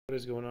What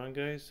is going on,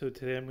 guys? So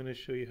today I'm going to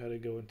show you how to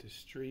go into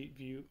Street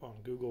View on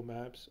Google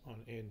Maps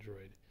on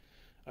Android.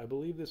 I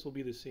believe this will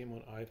be the same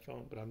on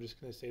iPhone, but I'm just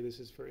going to say this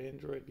is for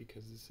Android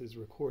because this is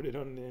recorded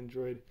on an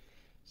Android,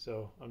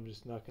 so I'm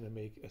just not going to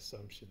make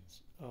assumptions.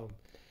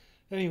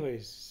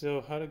 Anyways, so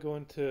how to go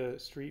into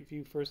Street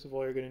View. First of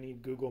all, you're going to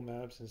need Google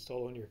Maps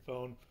installed on your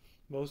phone.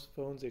 Most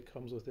phones, it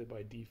comes with it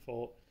by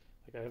default.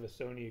 Like I have a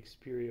Sony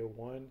Xperia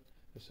 1,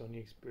 a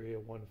Sony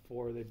Xperia 1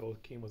 IV. They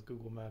both came with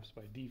Google Maps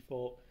by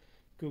default.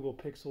 Google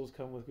Pixels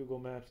come with Google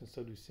Maps and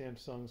so do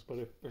Samsung's, but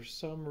if for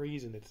some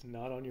reason it's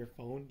not on your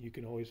phone, you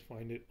can always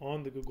find it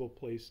on the Google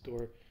Play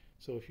Store.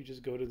 So if you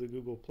just go to the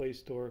Google Play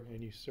Store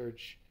and you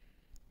search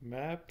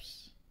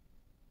Maps,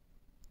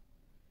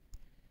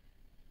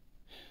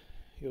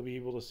 you'll be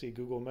able to see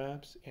Google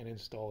Maps and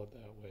install it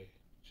that way.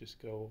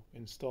 Just go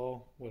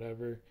install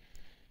whatever,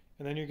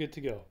 and then you're good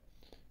to go.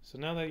 So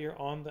now that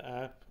you're on the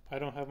app, I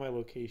don't have my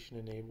location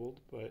enabled,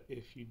 but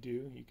if you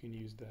do, you can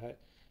use that.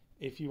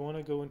 If you want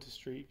to go into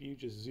Street View,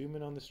 just zoom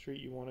in on the street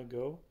you want to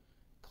go,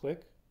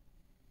 click,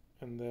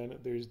 and then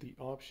there's the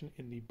option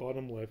in the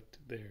bottom left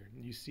there.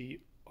 You see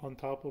on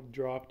top of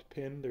dropped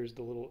pin, there's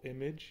the little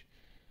image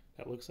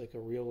that looks like a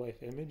real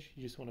life image.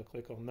 You just want to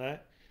click on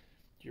that.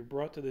 You're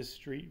brought to this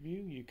Street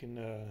View. You can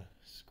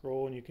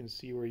scroll and you can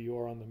see where you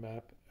are on the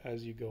map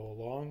as you go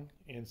along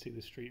and see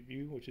the Street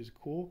View, which is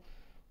cool.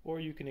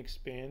 Or you can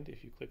expand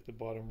if you click the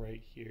bottom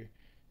right here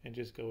and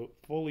just go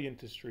fully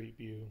into Street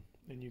View.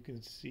 And you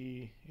can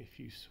see if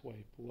you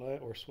swipe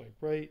left or swipe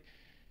right,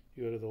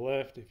 you go to the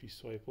left. If you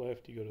swipe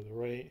left, you go to the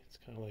right. It's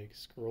kind of like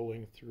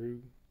scrolling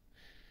through.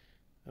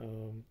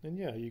 And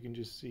yeah, you can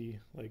just see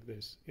like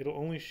this. It'll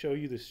only show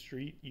you the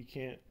street. You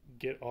can't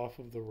get off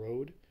of the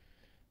road.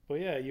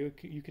 But yeah, you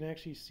can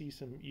actually see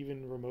some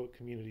even remote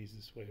communities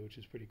this way, which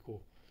is pretty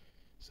cool.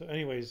 So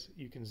anyways,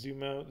 you can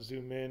zoom out,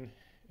 zoom in,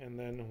 and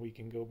then we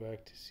can go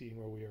back to seeing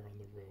where we are on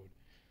the road.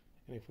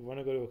 And if we want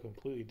to go to a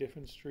completely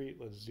different street,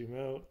 let's zoom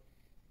out.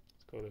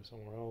 Go to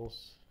somewhere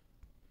else.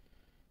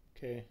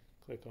 Okay,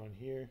 click on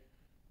here.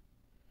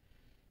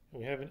 And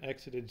we haven't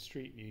exited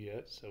Street View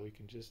yet, so we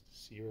can just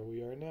see where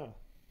we are now.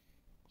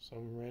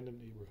 Some random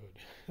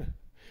neighborhood.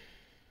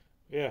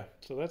 Yeah,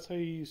 so that's how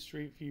you use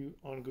Street View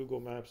on Google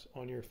Maps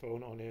on your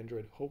phone on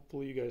Android.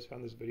 Hopefully you guys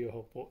found this video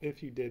helpful.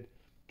 If you did,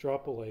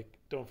 drop a like.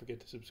 Don't forget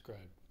to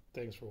subscribe.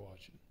 Thanks for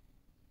watching.